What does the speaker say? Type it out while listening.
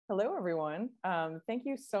Hello, everyone. Thank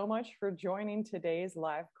you so much for joining today's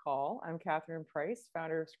live call. I'm Catherine Price,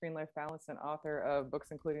 founder of Screen Life Balance and author of books,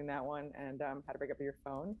 including that one, and How to Break Up Your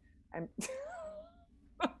Phone. I'm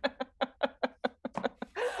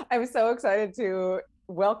I'm so excited to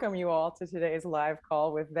welcome you all to today's live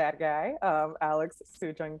call with that guy, Alex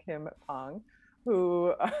Soojung-Kim Pong,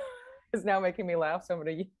 who is now making me laugh. So I'm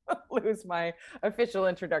going to lose my official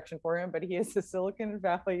introduction for him, but he is a Silicon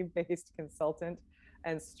Valley-based consultant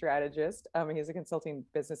and strategist. He's a consulting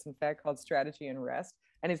business, in fact, called Strategy and Rest,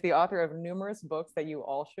 and he's the author of numerous books that you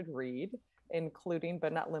all should read, including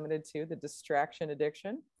but not limited to The Distraction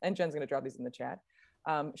Addiction. And Jen's going to drop these in the chat.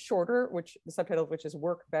 Shorter, which the subtitle of which is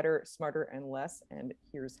Work Better, Smarter, and Less, and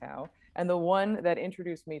Here's How. And the one that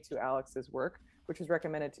introduced me to Alex's work, which was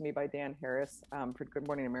recommended to me by Dan Harris for Good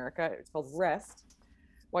Morning America. It's called Rest,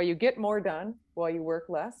 Why You Get More Done While You Work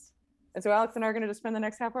Less. And so Alex and I are going to just spend the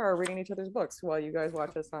next half hour reading each other's books while you guys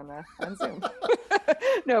watch us on Zoom.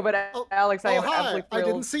 No, but Alex, I am absolutely thrilled. I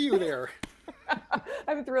didn't see you there.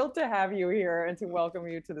 I'm thrilled to have you here and to welcome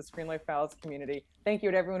you to the Screen Life Balance community. Thank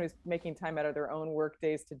you to everyone who's making time out of their own work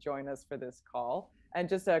days to join us for this call. And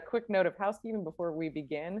just a quick note of housekeeping before we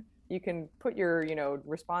begin. You can put your,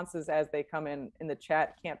 responses as they come in the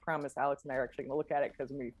chat. Can't promise Alex and I are actually going to look at it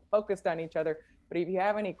because we focused on each other. But if you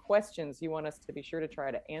have any questions you want us to be sure to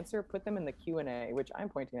try to answer, put them in the Q&A, which I'm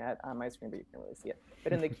pointing at on my screen, but you can't really see it,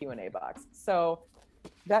 but in the Q&A box. So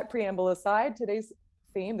that preamble aside,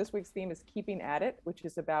 this week's theme is Keeping at It, which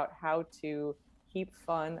is about how to keep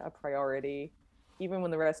fun a priority, even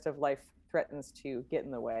when the rest of life threatens to get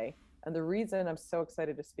in the way. And the reason I'm so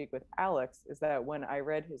excited to speak with Alex is that when I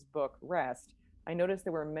read his book, Rest, I noticed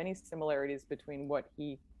there were many similarities between what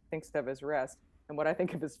he thinks of as rest and what I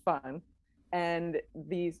think of as fun. And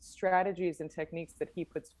these strategies and techniques that he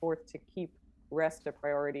puts forth to keep rest a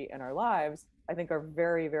priority in our lives, I think are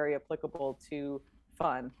very, very applicable to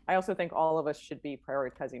fun. I also think all of us should be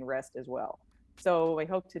prioritizing rest as well. So my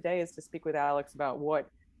hope today is to speak with Alex about what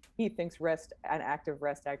he thinks rest and active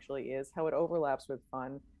rest actually is, how it overlaps with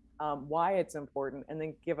fun, why it's important, and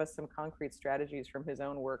then give us some concrete strategies from his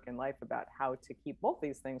own work in life about how to keep both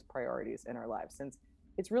these things priorities in our lives, since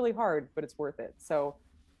it's really hard, but it's worth it. So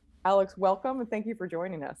Alex, welcome, and thank you for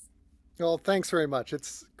joining us. Well, thanks very much.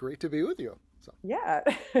 It's great to be with you. So. Yeah,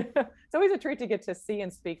 it's always a treat to get to see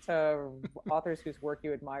and speak to authors whose work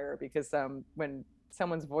you admire, because when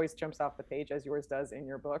someone's voice jumps off the page, as yours does in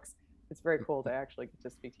your books, it's very cool to actually get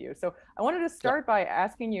to speak to you. So I wanted to start by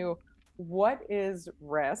asking you, what is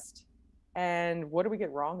rest and what do we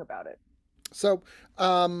get wrong about it? So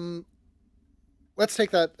let's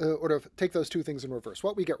take that take those two things in reverse.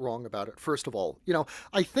 What we get wrong about it, first of all,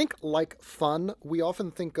 I think like fun, we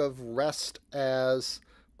often think of rest as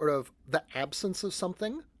the absence of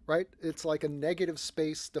something, right? It's like a negative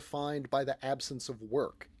space defined by the absence of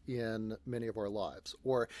work in many of our lives,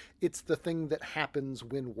 or it's the thing that happens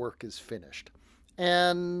when work is finished.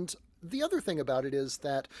 And the other thing about it is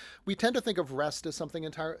that we tend to think of rest as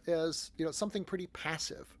something something pretty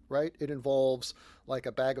passive, right? It involves like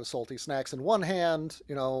a bag of salty snacks in one hand,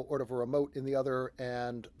 or a remote in the other,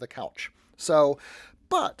 and the couch. So,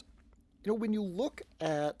 but when you look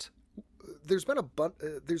at there's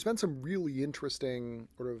been some really interesting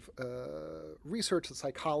research that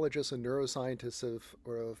psychologists and neuroscientists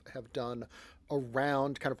have done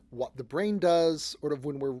around kind of what the brain does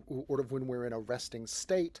when we're in a resting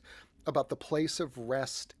state, about the place of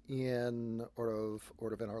rest in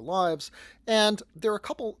in our lives. And there are a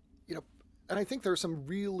couple, and I think there are some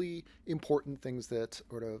really important things that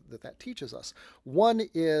that teaches us. One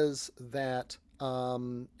is that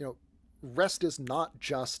rest is not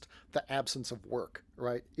just the absence of work,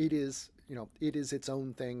 right? It is its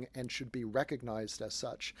own thing and should be recognized as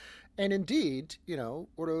such. And indeed,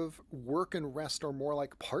 work and rest are more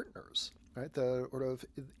like partners, right?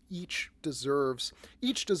 Each deserves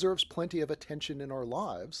plenty of attention in our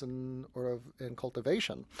lives and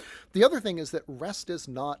cultivation. The other thing is that rest is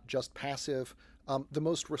not just passive. The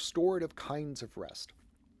most restorative kinds of rest,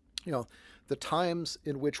 the times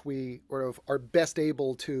in which we are best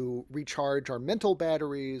able to recharge our mental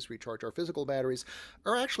batteries, recharge our physical batteries,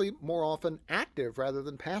 are actually more often active rather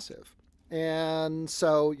than passive. And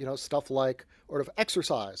so, stuff like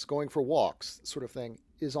exercise, going for walks, sort of thing,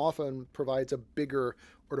 is often provides a bigger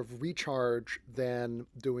recharge than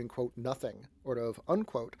doing, quote, nothing,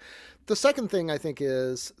 unquote. The second thing I think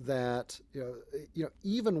is that,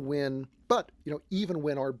 even when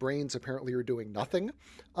our brains apparently are doing nothing,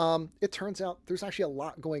 it turns out there's actually a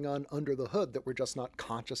lot going on under the hood that we're just not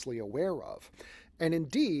consciously aware of. And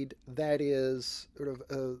indeed, that is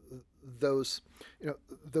those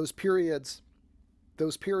periods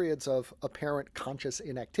those periods of apparent conscious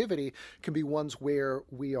inactivity can be ones where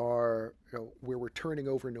we are, where we're turning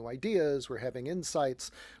over new ideas, we're having insights,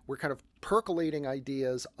 we're kind of percolating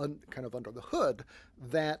ideas kind of under the hood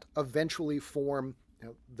that eventually form,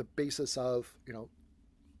 the basis of,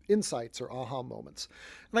 insights or aha moments.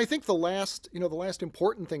 And I think the last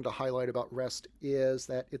important thing to highlight about rest is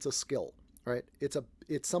that it's a skill, right?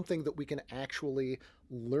 It's something that we can actually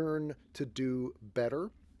learn to do better.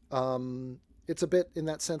 It's a bit in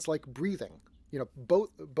that sense like breathing.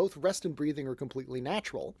 Both rest and breathing are completely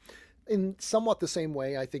natural. In somewhat the same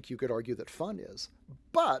way, I think you could argue that fun is.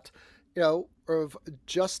 But, of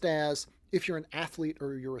just as if you're an athlete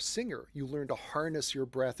or you're a singer, you learn to harness your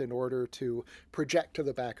breath in order to project to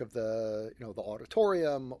the back of the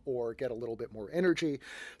auditorium or get a little bit more energy.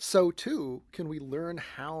 So too can we learn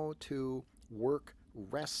how to work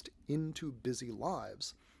rest into busy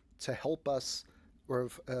lives to help us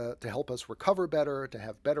to help us recover better, to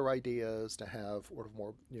have better ideas, to have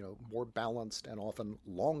more more balanced and often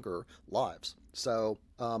longer lives. So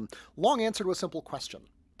long answer to a simple question,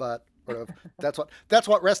 but that's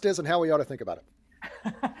what rest is and how we ought to think about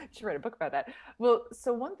it. Should write a book about that. Well,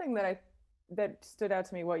 so one thing that stood out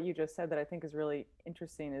to me, what you just said, that I think is really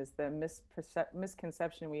interesting, is the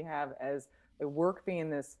misconception we have as the work being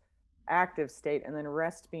this active state and then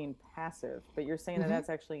rest being passive. But you're saying that Mm-hmm. that's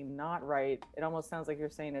actually not right. It almost sounds like you're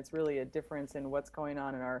saying it's really a difference in what's going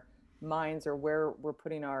on in our minds or where we're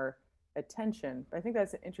putting our attention. I think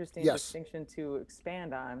that's an interesting Yes. distinction to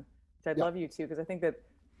expand on, which I'd Yeah. love you to, because I think that,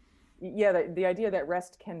 yeah, the idea that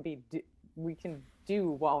rest can be we can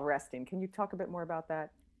do while resting. Can you talk a bit more about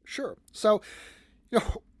that? Sure. So, you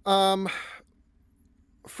know,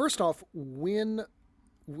 first off, we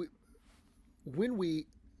when we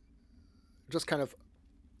just kind of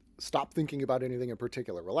stop thinking about anything in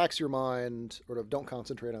particular, relax your mind, sort of don't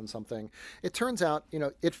concentrate on something, it turns out,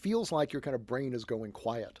 it feels like your kind of brain is going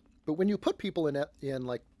quiet. But when you put people in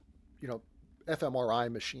like, you know,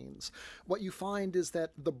 fMRI machines, what you find is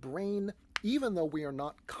that the brain, even though we are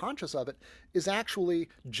not conscious of it, is actually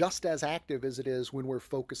just as active as it is when we're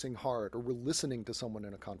focusing hard or we're listening to someone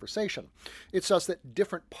in a conversation. It's just that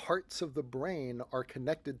different parts of the brain are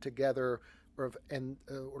connected together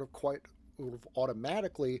quite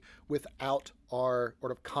automatically without our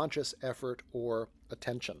sort of conscious effort or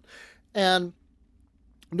attention. And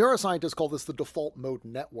neuroscientists call this the default mode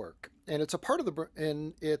network, and it's a part of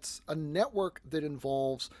and it's a network that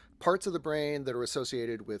involves parts of the brain that are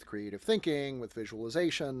associated with creative thinking, with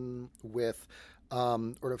visualization, with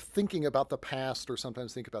sort of thinking about the past or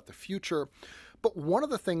sometimes think about the future. But one of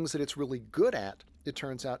the things that it's really good at, it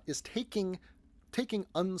turns out, is taking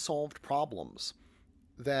unsolved problems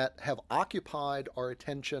that have occupied our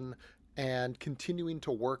attention and continuing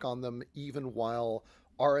to work on them even while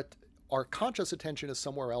our conscious attention is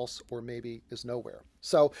somewhere else or maybe is nowhere.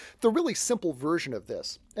 So the really simple version of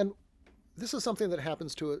this, and this is something that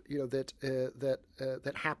happens to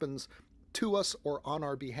that happens to us or on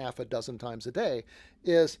our behalf a dozen times a day,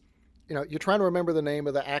 is you're trying to remember the name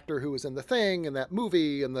of the actor who was in the thing and that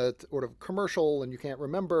movie and the sort of commercial, and you can't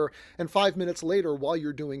remember, and 5 minutes later while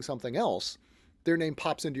you're doing something else, their name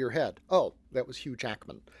pops into your head. Oh, that was Hugh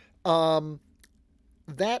Jackman.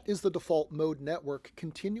 That is the default mode network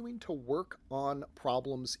continuing to work on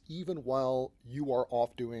problems even while you are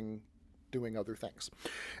off doing other things.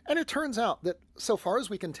 And it turns out that, so far as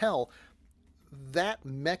we can tell, that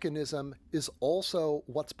mechanism is also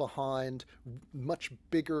what's behind much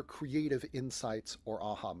bigger creative insights or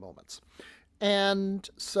aha moments. And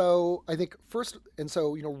so I think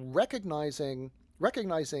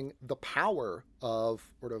recognizing the power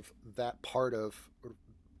of that part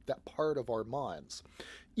of our minds,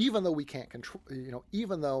 even though we can't control,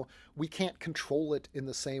 even though we can't control it in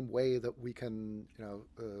the same way that we can,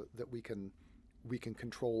 we can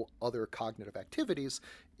control other cognitive activities,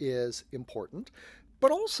 is important.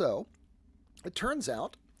 But also, it turns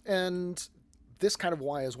out, and this kind of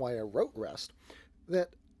why I wrote Rest, that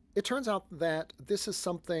it turns out that this is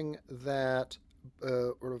something that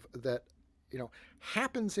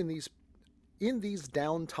happens in these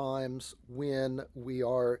down times when we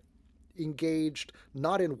are engaged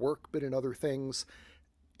not in work but in other things,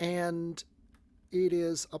 and it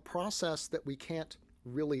is a process that we can't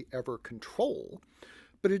really ever control,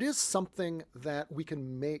 but it is something that we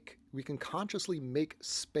can consciously make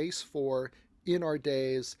space for in our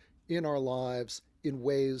days, in our lives, in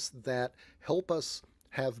ways that help us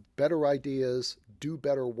have better ideas, do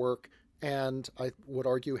better work, and I would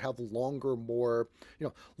argue have longer, more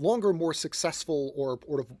successful or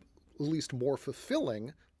at least more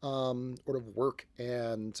fulfilling work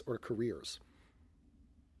and careers.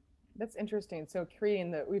 That's interesting. So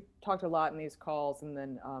creating the, we've talked a lot in these calls and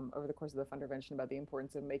then over the course of the fun intervention about the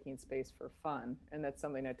importance of making space for fun. And that's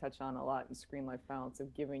something I touch on a lot in Screen Life Balance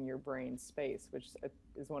of giving your brain space, which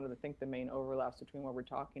is one of the, I think, the main overlaps between what we're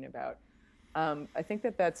talking about. I think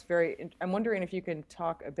that that's very, I'm wondering if you can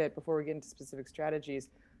talk a bit before we get into specific strategies,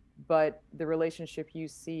 but the relationship you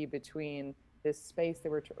see between this space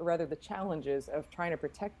that we're, or rather the challenges of trying to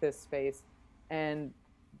protect this space and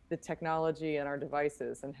the technology and our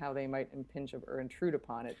devices and how they might impinge or intrude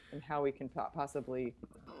upon it and how we can possibly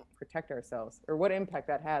protect ourselves or what impact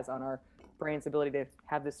that has on our brain's ability to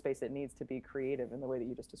have this space it needs to be creative in the way that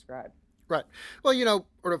you just described. Right. Well,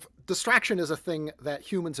 sort of distraction is a thing that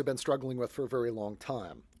humans have been struggling with for a very long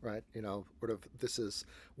time, right? Sort of this is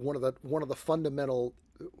one of the fundamental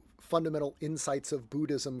insights of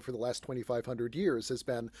Buddhism for the last 2,500 years has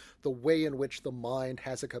been the way in which the mind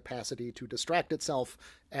has a capacity to distract itself,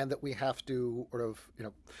 and that we have to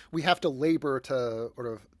we have to labor to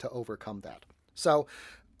overcome that. So,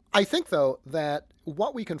 I think though that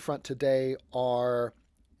what we confront today are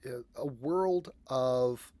a world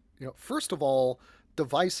of first of all,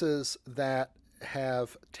 devices that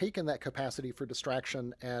have taken that capacity for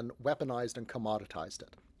distraction and weaponized and commoditized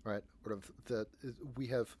it, right? Sort of the we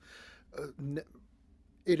have uh,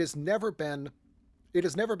 it has never been it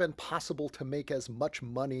has never been possible to make as much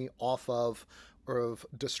money off of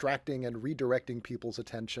distracting and redirecting people's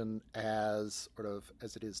attention as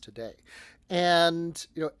it is today. And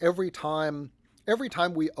every time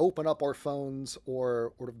we open up our phones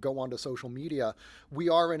or go onto social media, we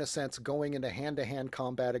are in a sense going into hand-to-hand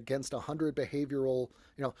combat against 100 behavioral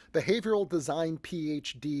design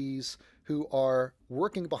PhDs who are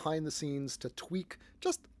working behind the scenes to tweak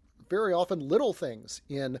just very often little things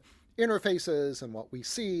in interfaces and what we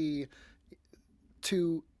see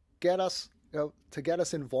to get us to get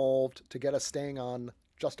us involved, to get us staying on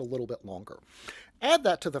just a little bit longer. Add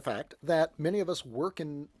that to the fact that many of us work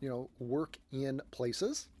in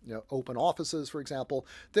places, open offices, for example,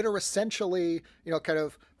 that are essentially kind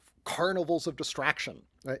of carnivals of distraction.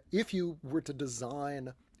 Right? If you were to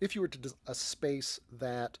design a space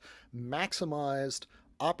that maximized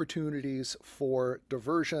opportunities for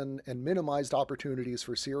diversion and minimized opportunities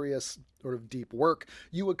for serious sort of deep work,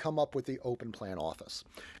 you would come up with the open plan office.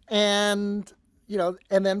 And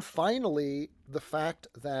and then finally, the fact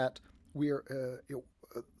that we are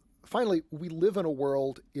finally we live in a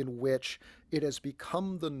world in which it has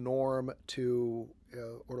become the norm to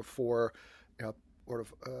or for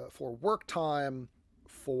for work time,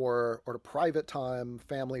 for private time,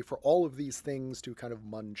 family, for all of these things to kind of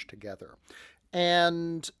munge together.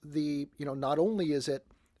 And not only is it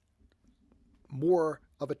more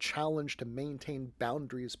of a challenge to maintain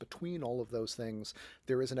boundaries between all of those things,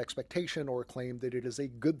 there is an expectation or a claim that it is a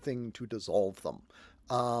good thing to dissolve them.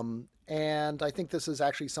 And I think this is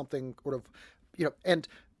actually something and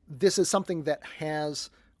this is something that has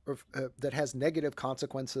negative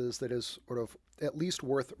consequences, that is at least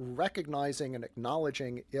worth recognizing and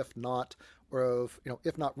acknowledging, if not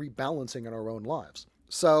rebalancing in our own lives.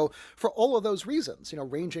 So for all of those reasons,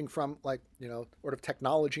 ranging from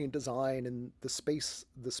technology and design and the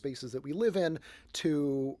spaces that we live in,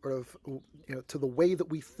 to to the way that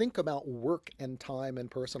we think about work and time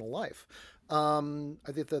and personal life,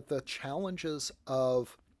 I think that the challenges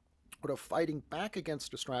of fighting back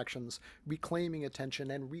against distractions, reclaiming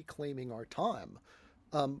attention, and reclaiming our time,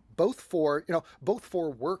 both for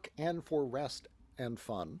work and for rest and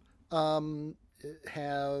fun, have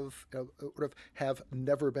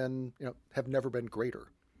never been greater.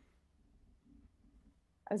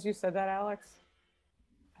 As you said that, Alex,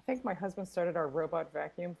 I think my husband started our robot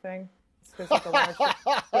vacuum thing. It's because like a large.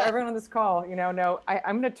 So everyone on this call, no,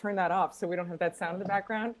 I'm going to turn that off so we don't have that sound in the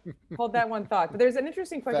background. Hold that one thought. But there's an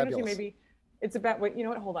interesting question. Actually, Fabulous. maybe it's about what you know.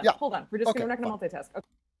 What? Hold on, Yeah. hold on. Okay. We're not Fine. going to multitask. Okay.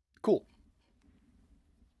 Cool.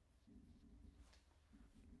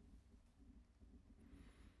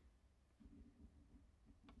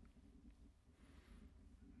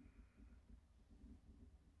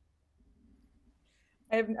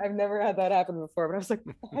 I've never had that happen before, but I was like,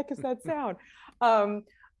 what the heck is that sound? Um,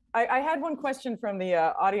 I had one question from the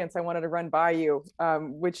audience I wanted to run by you,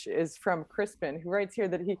 which is from Crispin, who writes here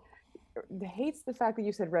that he hates the fact that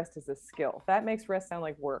you said rest is a skill. That makes rest sound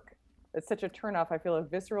like work. It's such a turnoff. I feel a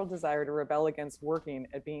visceral desire to rebel against working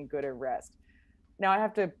at being good at rest. Now I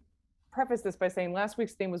have to preface this by saying last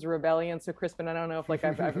week's theme was rebellion. So Crispin, I don't know if like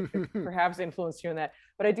I've perhaps influenced you in that,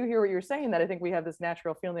 but I do hear what you're saying, that I think we have this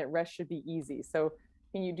natural feeling that rest should be easy. So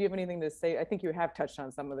do you have anything to say? I think you have touched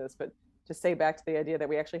on some of this, but to say back to the idea that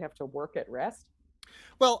we actually have to work at rest.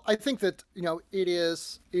 Well, I think that it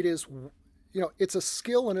is it's a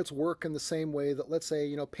skill and it's work in the same way that, let's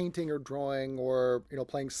say, painting or drawing or,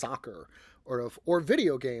 playing soccer or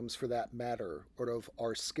video games for that matter,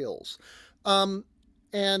 are skills. Um,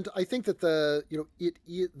 and I think that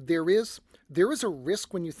there is a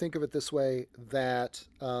risk when you think of it this way that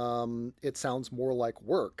it sounds more like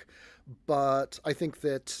work, but I think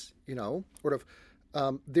that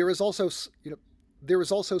there is also there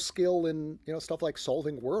is also skill in stuff like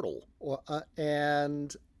solving Wordle,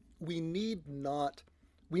 and we need not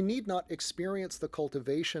we need not experience the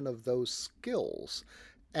cultivation of those skills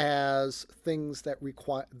as things that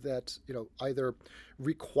either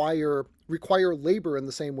require labor in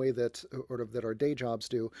the same way that that our day jobs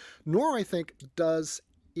do, nor I think does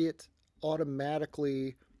it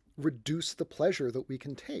automatically reduce the pleasure that we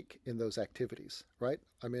can take in those activities, right?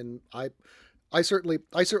 I mean, I certainly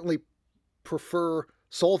prefer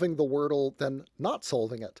solving the Wordle than not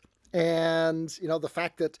solving it. And the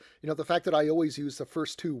fact that I always use the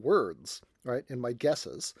first two words, right, in my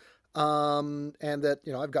guesses, and that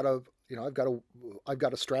I've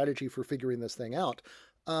got a strategy for figuring this thing out.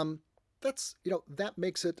 Um, that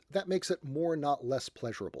makes it more, not less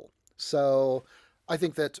pleasurable. So I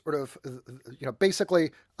think that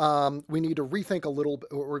basically, we need to rethink a little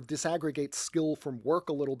bit, or disaggregate skill from work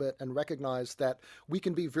a little bit, and recognize that we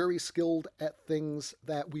can be very skilled at things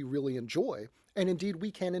that we really enjoy, and indeed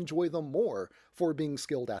we can enjoy them more for being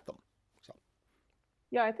skilled at them. So.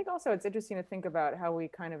 Yeah, I think also it's interesting to think about how we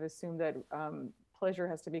kind of assume that pleasure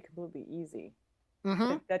has to be completely easy.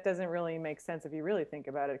 Mm-hmm. That doesn't really make sense if you really think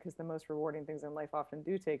about it, because the most rewarding things in life often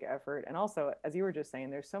do take effort. And also, as you were just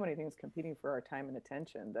saying, there's so many things competing for our time and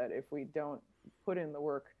attention that if we don't put in the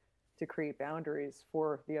work to create boundaries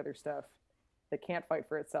for the other stuff that can't fight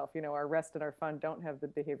for itself, our rest and our fun don't have the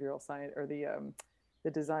behavioral science or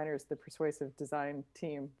the designers, the persuasive design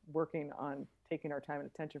team working on taking our time and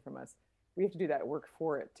attention from us. We have to do that work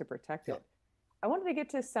for it to protect Yeah. it. I wanted to get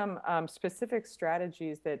to some specific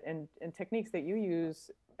strategies and techniques that you use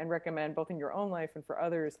and recommend both in your own life and for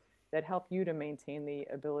others that help you to maintain the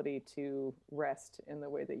ability to rest in the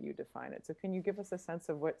way that you define it. So can you give us a sense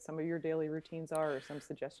of what some of your daily routines are, or some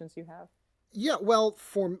suggestions you have? Yeah, well,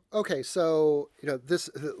 okay, so this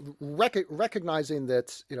recognizing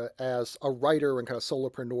that as a writer and kind of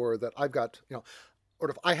solopreneur, that I've got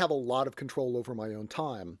I have a lot of control over my own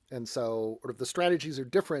time, and so the strategies are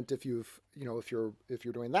different if you're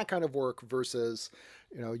doing that kind of work versus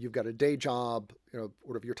you've got a day job,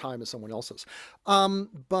 your time is someone else's.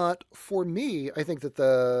 But for me, I think that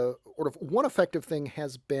the one effective thing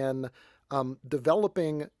has been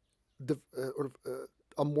developing the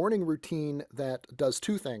a morning routine that does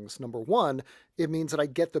two things. Number one, it means that I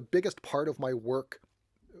get the biggest part of my work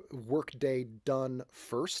day done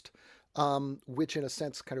first, which in a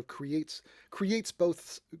sense kind of creates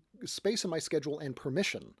both space in my schedule and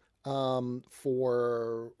permission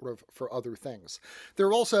for other things.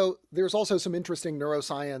 There's also some interesting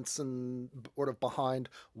neuroscience and behind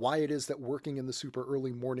why it is that working in the super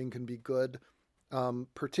early morning can be good,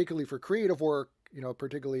 particularly for creative work.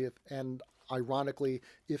 Particularly if, and ironically,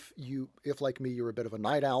 if like me, you're a bit of a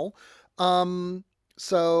night owl.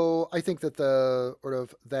 So I think that the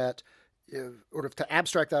to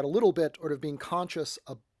abstract that a little bit, being conscious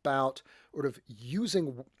about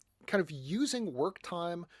using work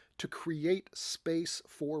time to create space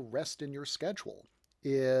for rest in your schedule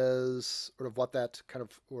is what that kind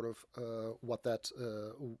of what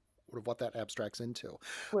that abstracts into. Wait,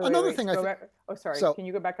 wait, Another wait. thing So I go think back. Oh, sorry. so Can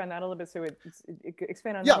you go back on that a little bit? So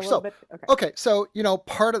expand on that yeah, a little so bit. Okay. okay, so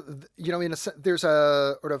part of there's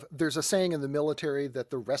a saying in the military that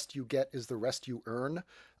the rest you get is the rest you earn,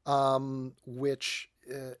 which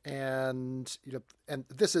and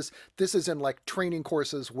this is in like training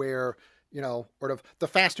courses where the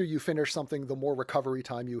faster you finish something, the more recovery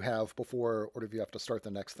time you have before you have to start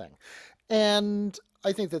the next thing. And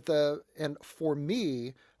I think that and for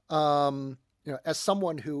me, as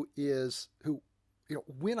someone who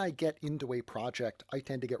when I get into a project, I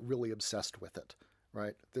tend to get really obsessed with it.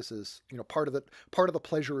 Right. This is, part of the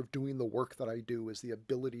pleasure of doing the work that I do is the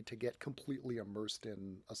ability to get completely immersed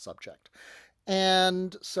in a subject.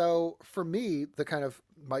 And so for me, the kind of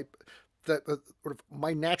my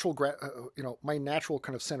natural my natural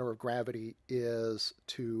kind of center of gravity is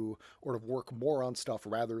to work more on stuff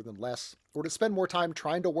rather than less, or to spend more time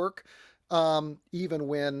trying to work, even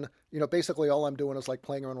when basically all I'm doing is like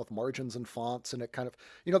playing around with margins and fonts, and it kind of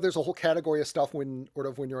there's a whole category of stuff when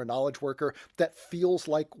when you're a knowledge worker that feels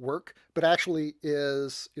like work but actually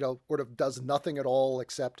is does nothing at all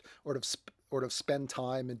except sort of spend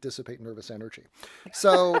time and dissipate nervous energy.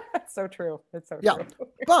 So It's so true. It's so yeah, true.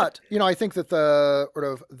 but I think that the sort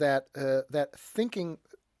of that thinking,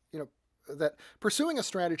 you know, that pursuing a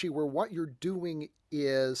strategy where what you're doing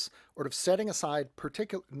is sort of setting aside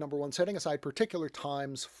particular number one, setting aside particular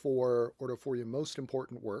times for for your most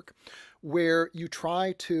important work, where you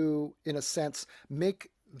try to, in a sense, make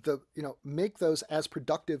those as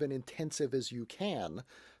productive and intensive as you can,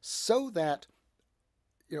 so that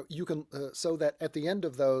you can so that at the end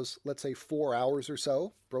of those, let's say 4 hours or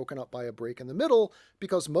so, broken up by a break in the middle,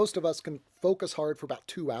 because most of us can focus hard for about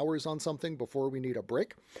 2 hours on something before we need a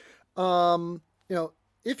break. um, you know,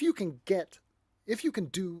 if you can get, if you can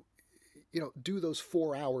do, do those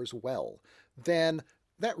 4 hours well, then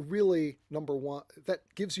that really, number one, that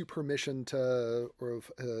gives you permission to,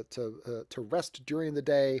 to rest during the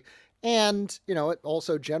day. And, it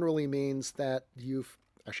also generally means that you've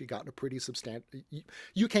actually gotten a pretty substantial,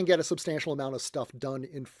 you can get a substantial amount of stuff done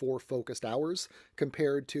in 4 focused hours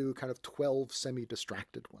compared to kind of 12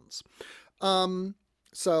 semi-distracted ones.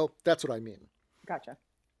 So that's what I mean. Gotcha.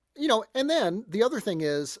 And then the other thing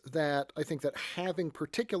is that I think that having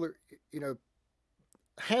particular,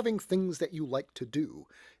 having things that you like to do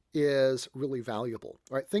is really valuable,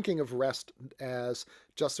 right? Thinking of rest as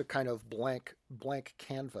just a kind of blank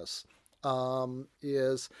canvas,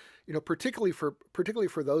 is, particularly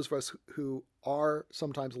for those of us who are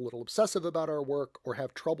sometimes a little obsessive about our work, or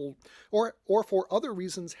have trouble, or for other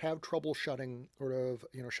reasons have trouble shutting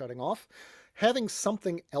off. Having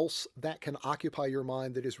something else that can occupy your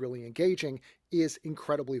mind that is really engaging is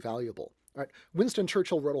incredibly valuable. Right? Winston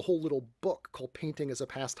Churchill wrote a whole little book called Painting as a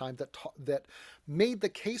Pastime that made the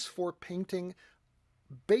case for painting,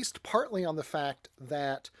 based partly on the fact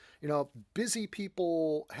that busy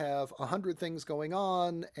people have 100 things going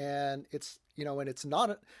on, and it's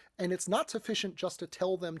not sufficient just to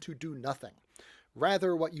tell them to do nothing.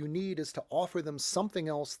 Rather, what you need is to offer them something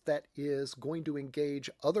else that is going to engage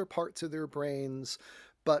other parts of their brains,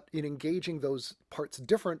 but in engaging those parts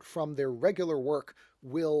different from their regular work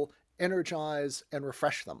will energize and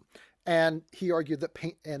refresh them. And he argued that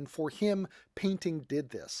and for him, painting did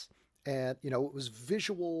this. And, it was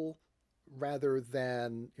visual rather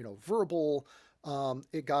than, verbal.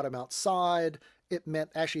 It got him outside. It meant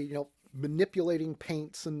actually, manipulating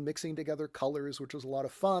paints and mixing together colors, which was a lot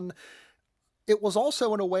of fun. It was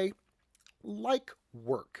also, in a way, like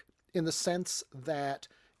work, in the sense that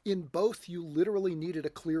in both you literally needed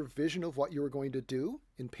a clear vision of what you were going to do,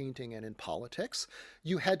 in painting and in politics.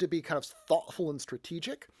 You had to be kind of thoughtful and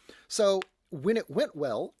strategic. So when it went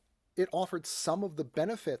well, it offered some of the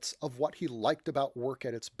benefits of what he liked about work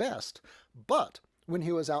at its best. But when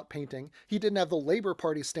he was out painting, he didn't have the Labor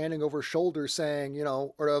Party standing over his shoulder saying,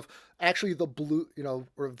 actually the blue,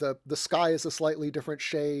 or the sky is a slightly different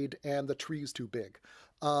shade and the tree's too big.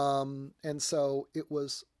 And so it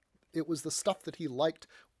was the stuff that he liked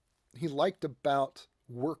about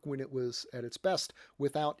work when it was at its best,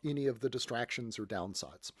 without any of the distractions or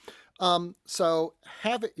downsides. So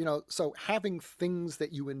having things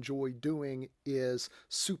that you enjoy doing is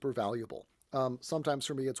super valuable. Sometimes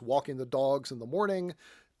for me, it's walking the dogs in the morning.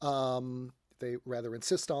 They rather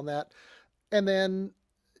insist on that. And then,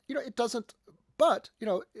 it doesn't, but,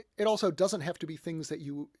 it also doesn't have to be things that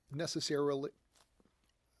you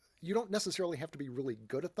don't necessarily have to be really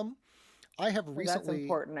good at them. I have Well, that's recently,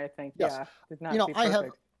 important, I think. yes, Yeah. Did not be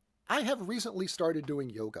perfect. I have recently started doing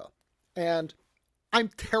yoga, and I'm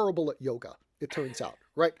terrible at yoga, it turns out,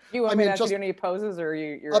 right? Do you I want me to mean, ask you to just do any poses, or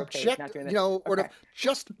you're okay object, not doing that? sort of Okay.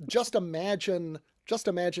 just imagine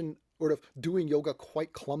sort of doing yoga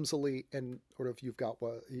quite clumsily, and sort of you've got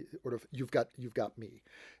me.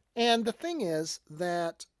 And the thing is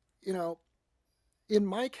that, in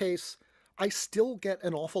my case, I still get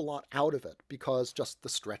an awful lot out of it, because just the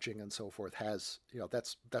stretching and so forth has,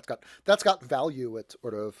 that's got value at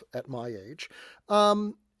my age.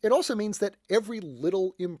 It also means that every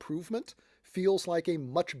little improvement feels like a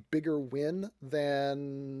much bigger win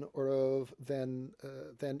than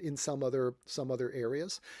in some other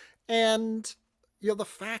areas. And the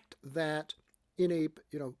fact that in a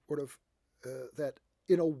that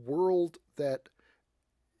in a world that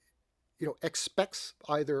expects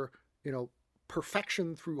either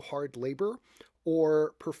perfection through hard labor,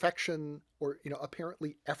 or perfection, or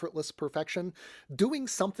apparently effortless perfection, doing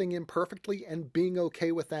something imperfectly and being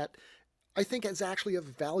okay with that, I think, is actually a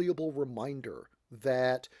valuable reminder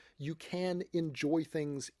that you can enjoy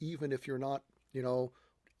things even if you're not, even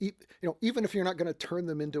if you're not going to turn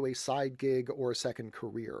them into a side gig or a second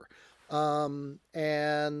career.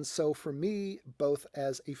 And so for me, both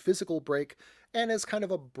as a physical break and as kind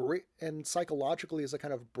of a break, and psychologically as a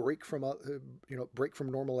kind of break from break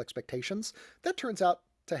from normal expectations, that turns out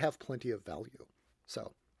to have plenty of value.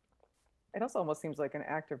 So It also almost seems like an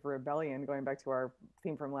act of rebellion, going back to our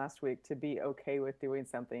theme from last week, to be okay with doing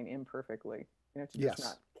something imperfectly, to just not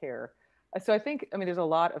yes. care. So I think, I mean, there's a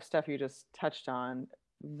lot of stuff you just touched on.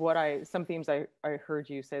 Some themes I heard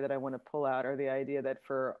you say that I want to pull out are the idea that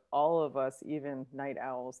for all of us, even night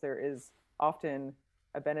owls, there is often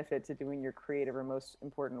a benefit to doing your creative or most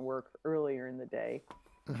important work earlier in the day.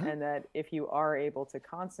 Hmm. And that if you are able to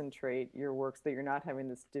concentrate your works, that you're not having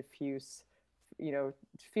this diffuse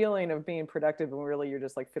feeling of being productive when really you're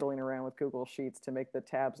just like fiddling around with Google Sheets to make the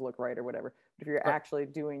tabs look right or whatever. But if you're Right. actually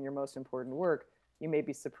doing your most important work, you may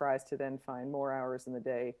be surprised to then find more hours in the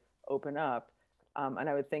day open up. And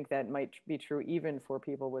I would think that might be true even for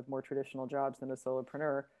people with more traditional jobs than a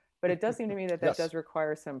solopreneur. But it does seem to me that that Yes. does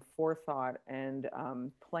require some forethought and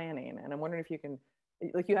planning. And I'm wondering if you can,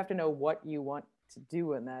 like, you have to know what you want to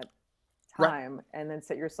do in that Right. time and then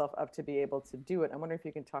set yourself up to be able to do it. I wonder if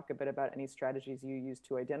you can talk a bit about any strategies you use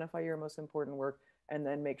to identify your most important work and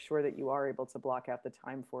then make sure that you are able to block out the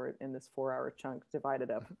time for it in this 4 hour chunk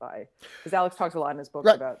divided up by, because Alex talks a lot in his books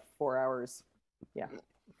Right. about 4 hours. Yeah.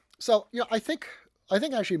 So, I think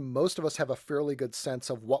actually most of us have a fairly good sense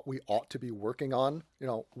of what we ought to be working on,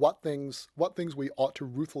 what things we ought to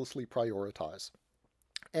ruthlessly prioritize.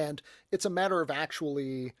 And it's a matter of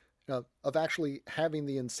actually having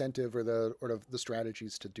the incentive or the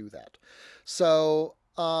strategies to do that. So,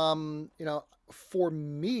 for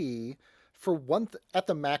me, at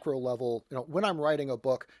the macro level, when I'm writing a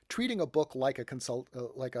book, treating a book like a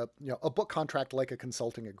book contract, like a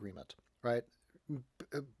consulting agreement, right?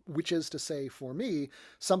 Which is to say, for me,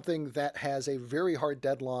 something that has a very hard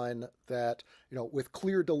deadline, that with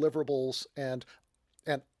clear deliverables, and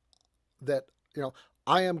that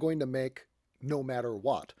I am going to make no matter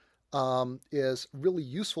what, is really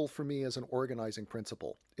useful for me as an organizing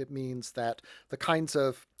principle. It means that the kinds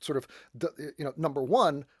of sort of number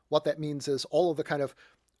one, what that means is all of the kind of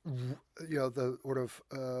the sort of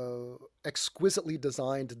exquisitely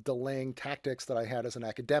designed delaying tactics that I had as an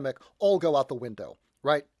academic all go out the window,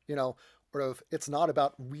 right? It's not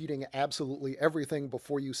about reading absolutely everything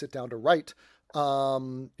before you sit down to write.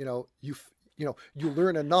 You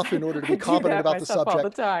learn enough in order to be I do competent that about the myself all the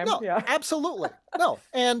subject. time. No, Yeah. absolutely no.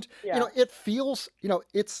 And Yeah. it feels,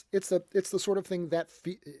 it's the sort of thing that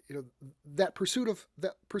that pursuit of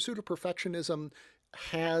perfectionism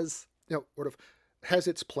has sort of has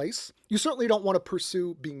its place. You certainly don't want to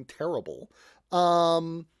pursue being terrible.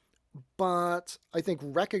 Um, but I think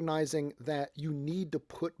recognizing that you need to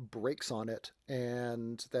put brakes on it,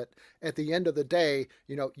 and that at the end of the day,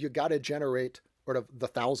 you got to generate sort of the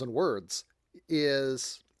 1,000 words,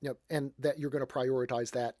 and that you're going to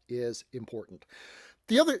prioritize that, is important.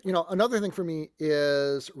 Another thing for me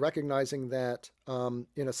is recognizing that,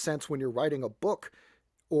 in a sense, when you're writing a book,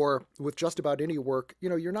 or with just about any work,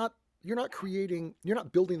 you're not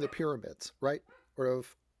building the pyramids, right? Or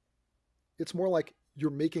it's more like you're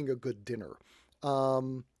making a good dinner.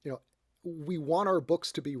 Um, you know, we want our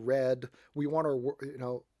books to be read. We want our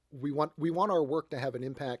we want our work to have an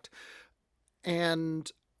impact, and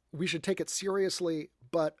we should take it seriously.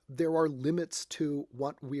 But there are limits to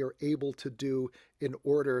what we are able to do in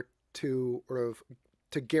order to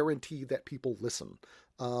guarantee that people listen,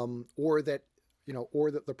 or that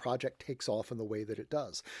the project takes off in the way that it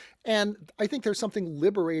does. And I think there's something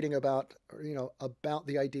liberating about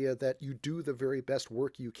the idea that you do the very best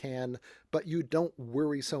work you can, but you don't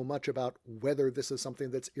worry so much about whether this is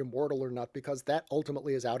something that's immortal or not, because that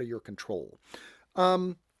ultimately is out of your control.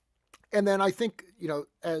 Um, and then I think,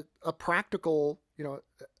 at a practical,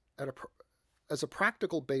 at a, as a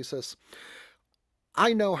practical basis,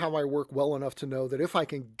 I know how I work well enough to know that if I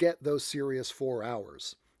can get those serious 4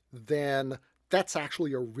 hours, then that's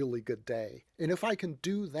actually a really good day. And if I can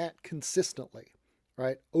do that consistently,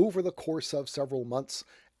 right, over the course of several months,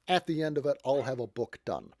 at the end of it, I'll have a book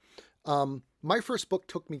done. My first book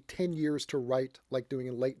took me 10 years to write, like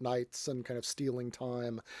doing late nights and kind of stealing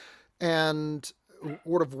time, and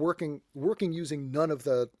sort of working using none of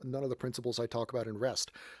the principles I talk about in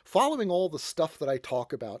Rest. Following all the stuff that I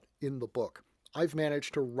talk about in the book, I've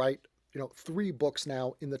managed to write 3 books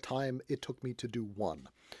now in the time it took me to do one.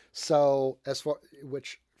 So,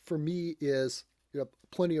 which for me is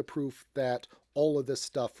plenty of proof that all of this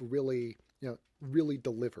stuff really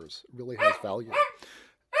delivers, really has value.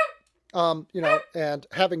 And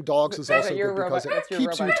having dogs is Is that also your good robot? because it That's your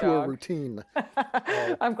keeps you robot to a dog. routine.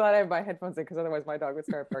 So, I'm glad I have my headphones in because otherwise my dog would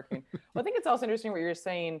start barking. Well, I think it's also interesting what you're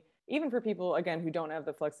saying, even for people, again, who don't have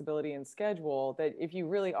the flexibility in schedule, that if you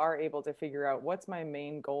really are able to figure out what's my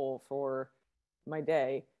main goal for my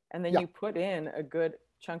day, and then Yeah. you put in a good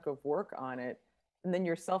chunk of work on it, and then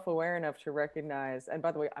you're self-aware enough to recognize, and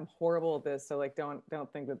by the way, I'm horrible at this, so like don't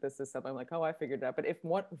think that this is something like, oh, I figured it out. But if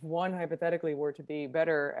one hypothetically were to be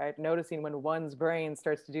better at noticing when one's brain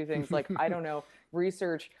starts to do things like, I don't know,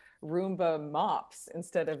 research Roomba mops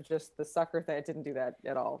instead of just the sucker thing. I didn't do that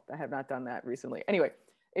at all. I have not done that recently. Anyway,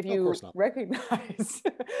 if Of you course not. recognize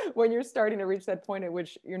when you're starting to reach that point at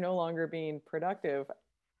which you're no longer being productive,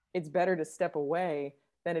 it's better to step away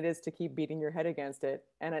than it is to keep beating your head against it.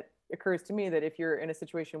 And it occurs to me that if you're in a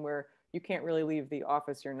situation where you can't really leave the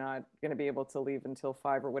office, you're not going to be able to leave until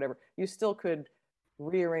 5 or whatever, you still could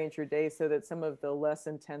rearrange your day so that some of the less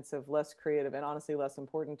intensive, less creative, and honestly less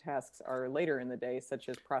important tasks are later in the day, such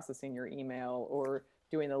as processing your email or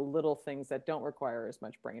doing the little things that don't require as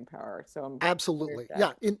much brain power. So I'm clear Absolutely.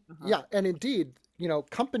 that. Yeah. Yeah. And indeed,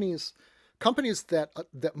 companies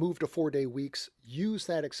that move to 4-day weeks use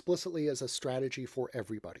that explicitly as a strategy for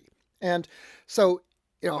everybody. And so,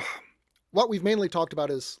 you know, what we've mainly talked about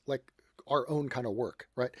is like our own kind of work,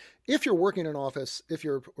 right? If you're working in an office, if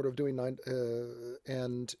you're sort of doing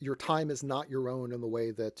and your time is not your own in the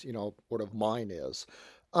way that, sort of mine is,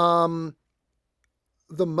 um,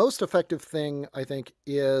 the most effective thing I think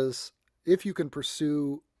is if you can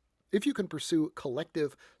pursue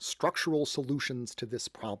collective structural solutions to this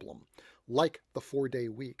problem, like the 4-day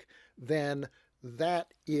week, then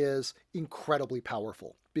that is incredibly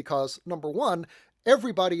powerful because number one,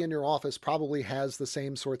 everybody in your office probably has the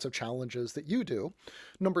same sorts of challenges that you do.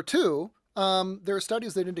 Number two, there are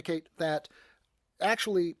studies that indicate that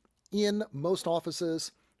actually in most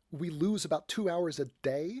offices, we lose about 2 hours a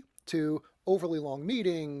day to overly long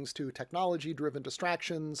meetings, to technology driven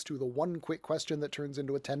distractions, to the one quick question that turns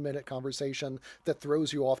into a 10-minute conversation that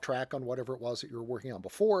throws you off track on whatever it was that you were working on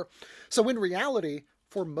before. So, in reality,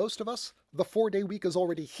 for most of us, the 4-day week is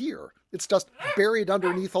already here. It's just buried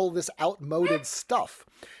underneath all this outmoded stuff.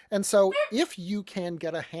 And so, if you can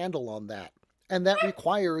get a handle on that, and that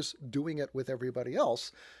requires doing it with everybody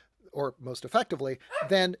else, or most effectively,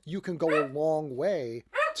 then you can go a long way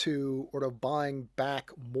to sort of buying back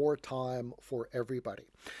more time for everybody.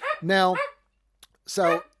 Now,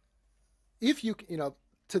 so if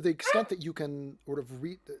to the extent that you can sort of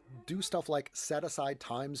do stuff like set aside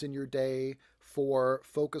times in your day for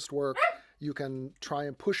focused work, you can try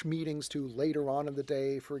and push meetings to later on in the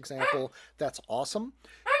day, for example, that's awesome.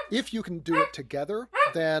 If you can do it together,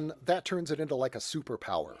 then that turns it into like a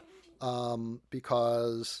superpower.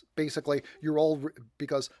 Because basically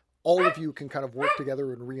because all of you can kind of work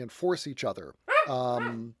together and reinforce each other,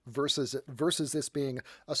 versus this being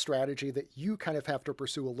a strategy that you kind of have to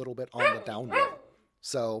pursue a little bit on the down low.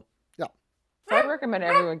 So, yeah. So I recommend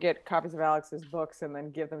everyone get copies of Alex's books and then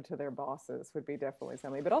give them to their bosses would be definitely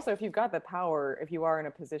something. But also if you've got the power, if you are in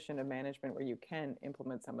a position of management where you can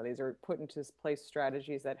implement some of these or put into place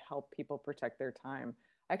strategies that help people protect their time.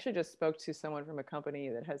 I actually just spoke to someone from a company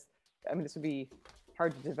that has, I mean, this would be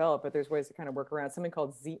hard to develop, but there's ways to kind of work around something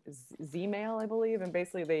called Zmail, I believe. And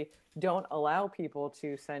basically they don't allow people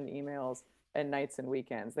to send emails at nights and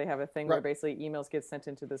weekends. They have a thing where Right. basically emails get sent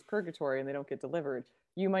into this purgatory and they don't get delivered.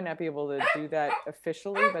 You might not be able to do that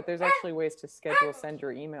officially, but there's actually ways to schedule send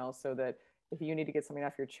your emails so that if you need to get something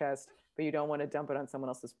off your chest, but you don't want to dump it on someone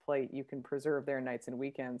else's plate, you can preserve their nights and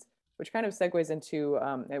weekends, which kind of segues into,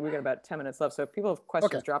 and we've got about 10 minutes left. So if people have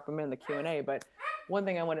questions, Okay. drop them in the Q&A. But one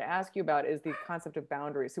thing I want to ask you about is the concept of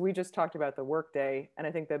boundaries. So we just talked about the workday, and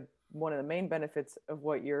I think that one of the main benefits of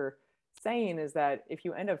what you're saying is that if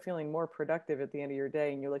you end up feeling more productive at the end of your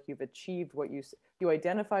day and you're like you've achieved what you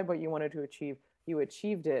identified what you wanted to achieve, you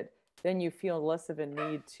achieved it, then you feel less of a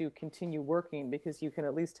need to continue working because you can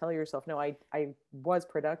at least tell yourself, no, I was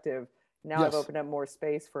productive. Now I've Yes. opened up more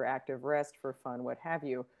space for active rest, for fun, what have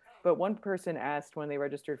you. But one person asked when they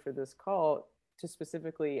registered for this call to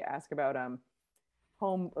specifically ask about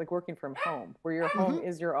home, like working from home, where your home Mm-hmm.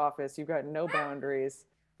 is your office, you've got no boundaries.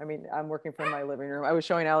 I mean, I'm working from my living room. I was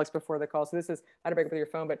showing Alex before the call. So this is how to break up with your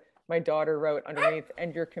phone, but my daughter wrote underneath,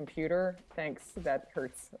 and your computer, thanks, that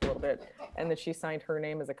hurts a little bit. And then she signed her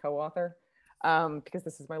name as a co-author, because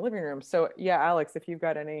this is my living room. So yeah, Alex, if you've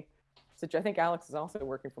got any, I think Alex is also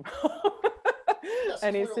working from home. Yes,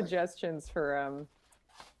 Any clearly. suggestions for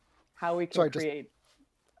how we So can I just create,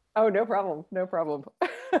 oh, no problem, no problem.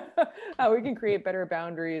 How we can create better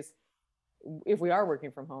boundaries if we are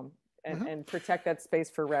working from home mhm. and protect that space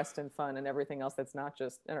for rest and fun and everything else that's not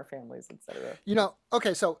just in our families, etc.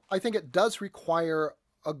 Okay, so I think it does require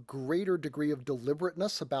a greater degree of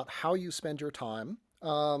deliberateness about how you spend your time.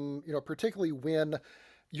 Particularly when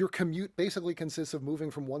your commute basically consists of moving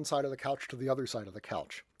from one side of the couch to the other side of the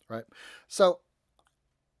couch, right? So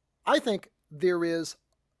I think there is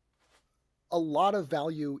a lot of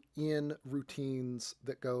value in routines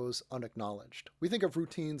that goes unacknowledged. We think of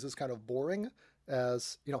routines as kind of boring,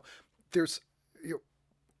 as there's you know,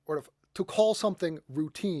 sort of to call something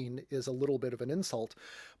routine is a little bit of an insult,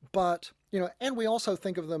 but and we also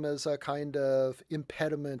think of them as a kind of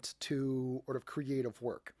impediment to sort of creative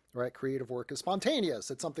work. Right, creative work is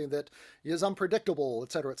spontaneous. It's something that is unpredictable,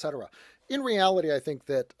 et cetera, et cetera. In reality, I think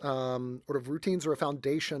that sort of routines are a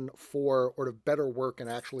foundation for sort of better work and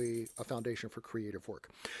actually a foundation for creative work.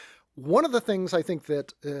 One of the things I think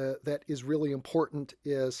that is really important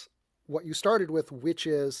is what you started with, which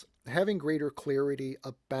is having greater clarity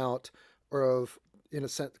about, or of, in a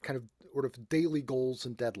sense, kind of sort of daily goals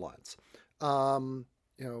and deadlines. Um,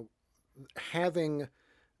 you know, having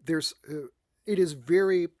there's it is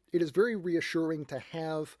very reassuring to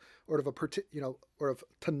have sort of or of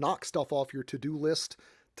to knock stuff off your to-do list,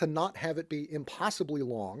 to not have it be impossibly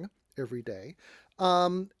long every day,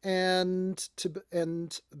 and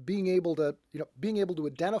being able to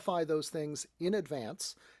identify those things in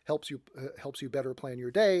advance helps you better plan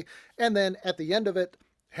your day, and then at the end of it,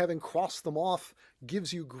 having crossed them off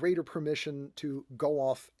gives you greater permission to go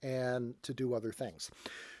off and to do other things.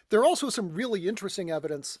 There are also some really interesting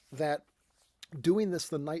evidence that doing this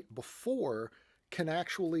the night before can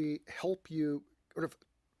actually help you sort of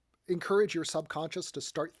encourage your subconscious to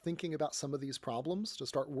start thinking about some of these problems, to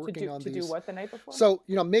start working on To do these. what the night before? So,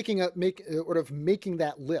 making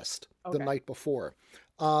that list the Okay. night before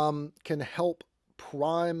can help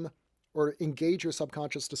prime or engage your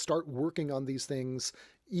subconscious to start working on these things,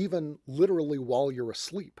 even literally while you're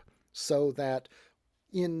asleep, so that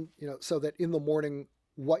in the morning,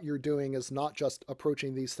 what you're doing is not just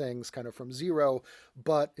approaching these things kind of from zero,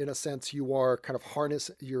 but in a sense you're kind of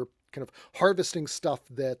harvesting stuff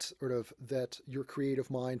that your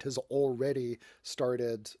creative mind has already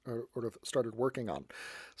started working on.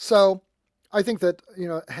 So I think that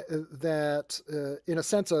in a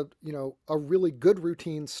sense, a really good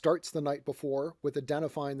routine starts the night before with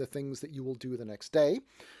identifying the things that you will do the next day.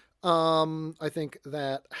 I think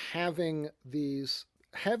that having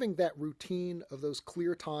that routine of those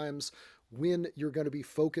clear times when you're going to be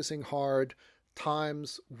focusing hard,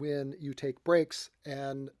 times when you take breaks,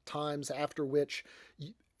 and times after which,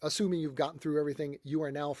 assuming you've gotten through everything, you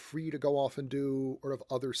are now free to go off and do sort of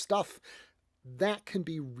other stuff. That can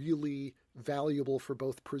be really valuable for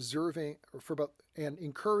both preserving for both and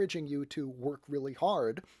encouraging you to work really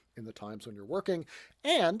hard in the times when you're working,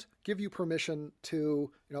 and give you permission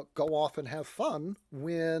to go off and have fun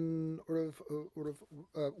when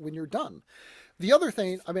when you're done. The other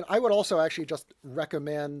thing, I mean, I would also actually just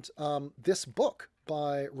recommend this book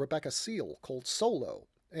by Rebecca Seal called Solo.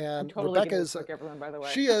 I'm And totally getting this book, everyone, by the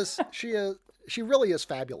way. she really is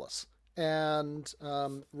fabulous. And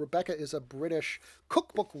Rebecca is a British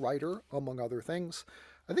cookbook writer, among other things.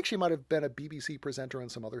 I think she might have been a BBC presenter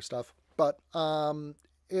and some other stuff. But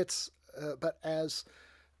but as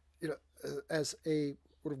as a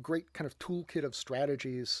sort of great kind of toolkit of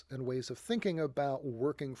strategies and ways of thinking about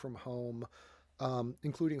working from home,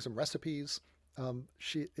 including some recipes,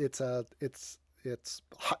 it's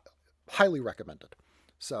highly recommended.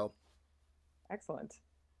 So Excellent.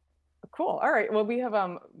 Cool. All right. Well, we have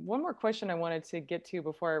one more question I wanted to get to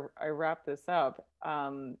before I wrap this up,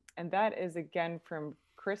 and that is again from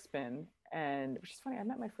Crispin, and which is funny. I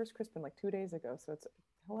met my first Crispin like 2 days ago, so it's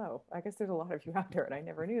hello. I guess there's a lot of you out there, and I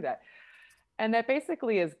never knew that. And that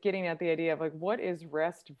basically is getting at the idea of like what is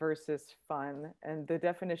rest versus fun, and the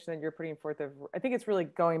definition that you're putting forth of. I think it's really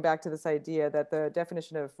going back to this idea that the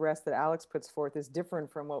definition of rest that Alex puts forth is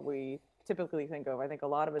different from what we typically think of. I think a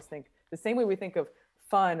lot of us think the same way we think of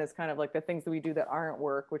fun as kind of like the things that we do that aren't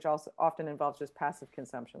work, which also often involves just passive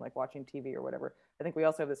consumption, like watching TV or whatever. I think we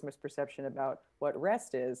also have this misperception about what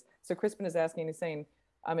rest is. So Crispin is asking, he's saying,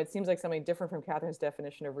 it seems like something different from Catherine's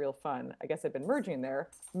definition of real fun. I guess I've been merging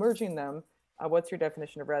them. What's your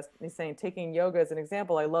definition of rest? And he's saying, taking yoga as an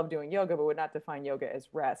example, I love doing yoga, but would not define yoga as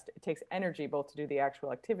rest. It takes energy both to do the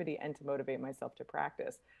actual activity and to motivate myself to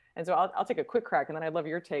practice. And so I'll take a quick crack, and then I'd love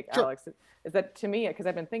your take, sure. Alex. Is that to me, because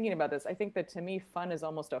I've been thinking about this, I think that to me, fun is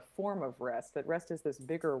almost a form of rest, that rest is this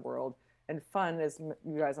bigger world. And fun, as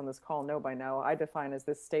you guys on this call know by now, I define as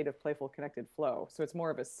this state of playful connected flow. So it's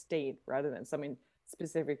more of a state rather than something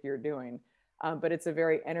specific you're doing. But it's a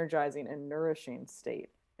very energizing and nourishing state,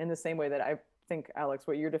 in the same way that I think, Alex,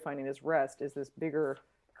 what you're defining as rest is this bigger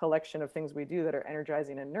collection of things we do that are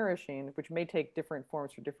energizing and nourishing, which may take different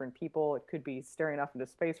forms for different people. It could be staring off into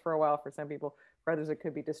space for a while for some people. For others, it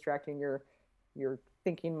could be distracting your your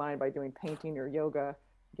thinking mind by doing painting or yoga,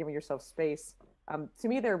 giving yourself space. To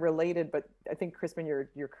me, they're related, but I think Crispin,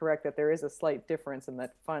 you're correct that there is a slight difference, and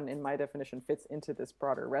that fun, in my definition, fits into this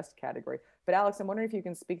broader rest category. But Alex, I'm wondering if you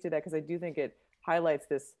can speak to that, because I do think it highlights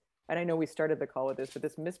this. And I know we started the call with this, but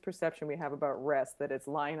this misperception we have about rest, that it's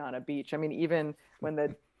lying on a beach. I mean, even when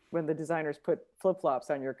the designers put flip-flops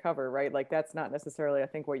on your cover, right? Like that's not necessarily, I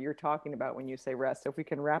think, what you're talking about when you say rest. So if we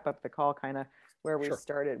can wrap up the call kind of where we Sure.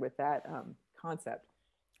 started with that concept.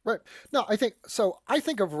 Right. No, I think so. I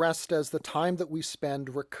think of rest as the time that we spend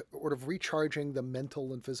sort of recharging the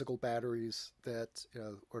mental and physical batteries that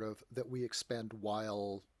sort of that we expend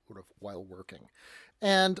while while working.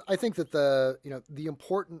 And I think that the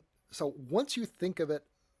important so once you think of it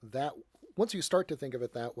that once you start to think of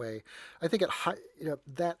it that way, I think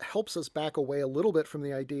that helps us back away a little bit from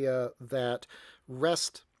the idea that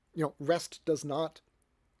rest rest does not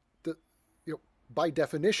you know, by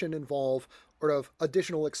definition involve sort of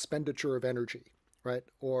additional expenditure of energy, right?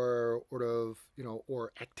 Or sort of,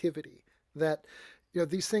 or activity that,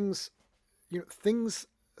 these things, things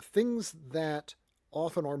that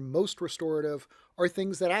often are most restorative are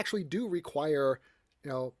things that actually do require,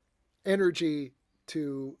 you know, energy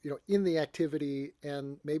to, in the activity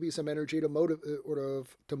and maybe some energy to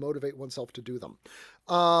motivate oneself to do them.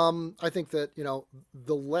 I think that,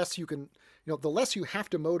 the less you can, the less you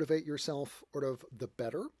have to motivate yourself, sort of, the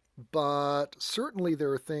better. But certainly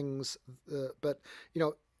there are things, but you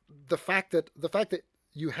know, the fact that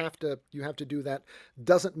you have to do that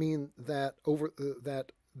doesn't mean that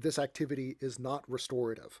that this activity is not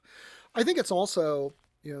restorative. I think it's also,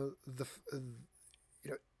 you know, the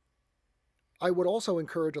you know, I would also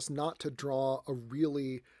encourage us not to draw a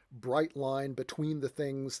really bright line between the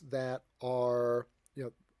things that are,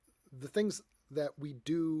 the things that we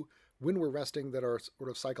do when we're resting that are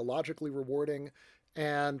sort of psychologically rewarding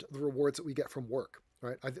and the rewards that we get from work.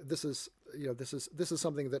 Right. This is, this is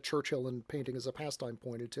something that Churchill in Painting as a Pastime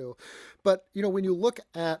pointed to. But, when you look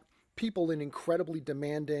at people in incredibly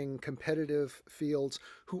demanding competitive fields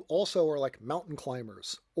who also are like mountain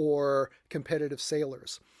climbers or competitive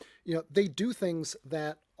sailors, they do things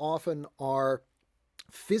that often are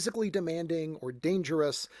physically demanding or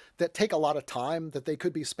dangerous that take a lot of time that they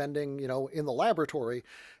could be spending, in the laboratory.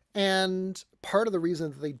 And part of the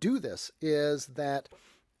reason that they do this is that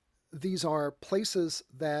these are places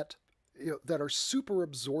that, that are super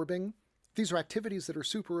absorbing. These are activities that are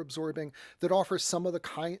super absorbing that offer some of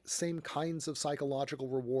the same kinds of psychological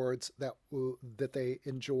rewards that they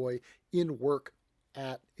enjoy in work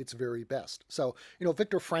at its very best. So,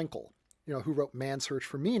 Viktor Frankl, who wrote Man's Search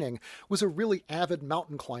for Meaning, was a really avid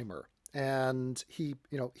mountain climber. And he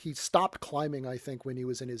stopped climbing, I think, when he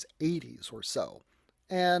was in his 80s or so.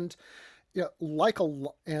 And, like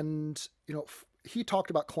and, he talked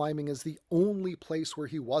about climbing as the only place where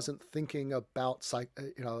he wasn't thinking about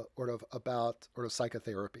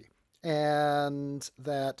psychotherapy, and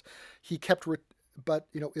that he kept, but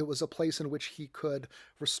it was a place in which he could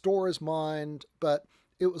restore his mind, but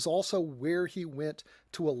it was also where he went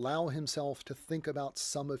to allow himself to think about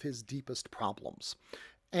some of his deepest problems.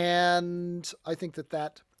 And I think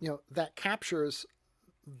that captures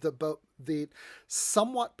the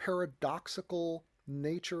somewhat paradoxical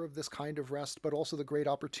nature of this kind of rest, but also the great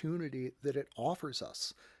opportunity that it offers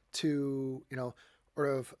us to,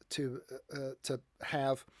 to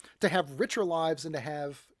have richer lives and to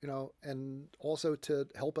have, and also to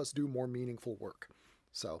help us do more meaningful work.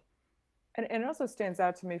 So And it also stands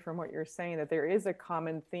out to me from what you're saying that there is a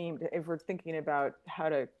common theme if we're thinking about how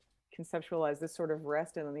to conceptualize this sort of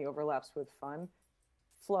rest and then the overlaps with fun.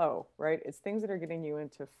 Flow, right? It's things that are getting you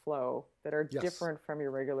into flow that are yes. different from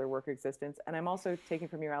your regular work existence. And I'm also taking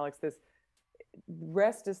from you, Alex, this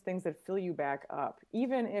rest is things that fill you back up,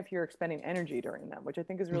 even if you're expending energy during them, which I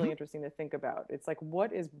think is really Mm-hmm. interesting to think about. It's like,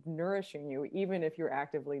 what is nourishing you, even if you're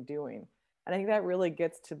actively doing? And I think that really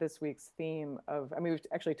gets to this week's theme of, I mean, we've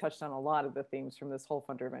actually touched on a lot of the themes from this whole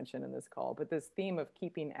intervention in this call, but this theme of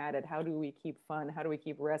keeping at it. How do we keep fun? How do we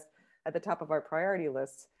keep rest at the top of our priority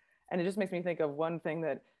lists? And it just makes me think of one thing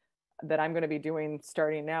that I'm going to be doing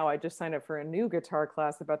starting now. I just signed up for a new guitar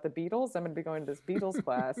class about the Beatles. I'm going to be going to this Beatles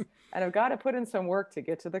class, and I've got to put in some work to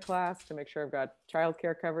get to the class to make sure I've got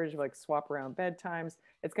childcare coverage, like swap around bedtimes.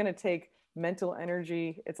 It's going to take mental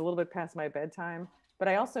energy. It's a little bit past my bedtime, but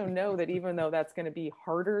I also know that even though that's going to be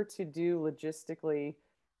harder to do logistically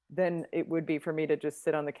than it would be for me to just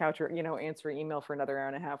sit on the couch or, answer email for another hour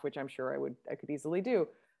and a half, which I'm sure I could easily do.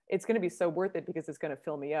 It's going to be so worth it because it's going to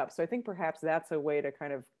fill me up. So I think perhaps that's a way to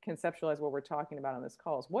kind of conceptualize what we're talking about on this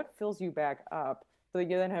call is what fills you back up so that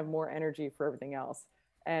you then have more energy for everything else.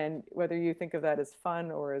 And whether you think of that as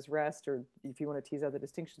fun or as rest, or if you want to tease out the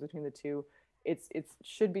distinctions between the two, it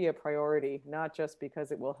should be a priority, not just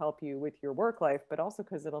because it will help you with your work life, but also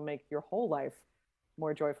because it'll make your whole life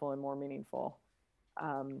more joyful and more meaningful.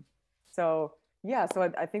 Um, so yeah,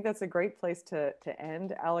 so I think that's a great place to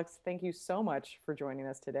end. Alex, thank you so much for joining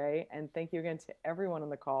us today, and thank you again to everyone on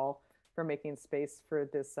the call for making space for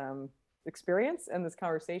this experience and this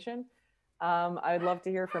conversation. I'd love to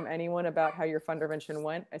hear from anyone about how your Fundervention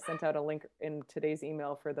went. I sent out a link in today's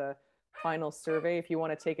email for the final survey if you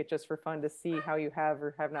want to take it just for fun to see how you have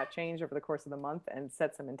or have not changed over the course of the month and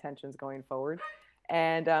set some intentions going forward.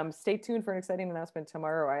 And stay tuned for an exciting announcement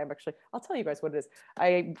tomorrow. I'll tell you guys what it is.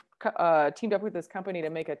 I teamed up with this company to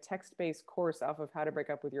make a text-based course off of how to break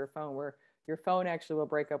up with your phone, where your phone actually will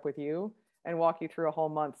break up with you and walk you through a whole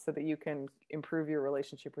month so that you can improve your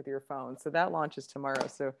relationship with your phone. So that launches tomorrow.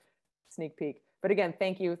 So sneak peek. But again,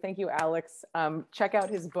 thank you. Thank you, Alex. Check out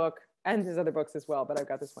his book and his other books as well, but I've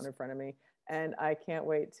got this one in front of me. And I can't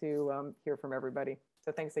wait to hear from everybody.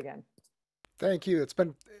 So thanks again. Thank you. It's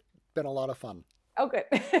been a lot of fun. Oh, good.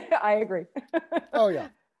 I agree. Oh yeah.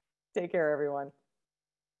 Take care, everyone.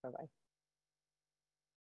 Bye bye.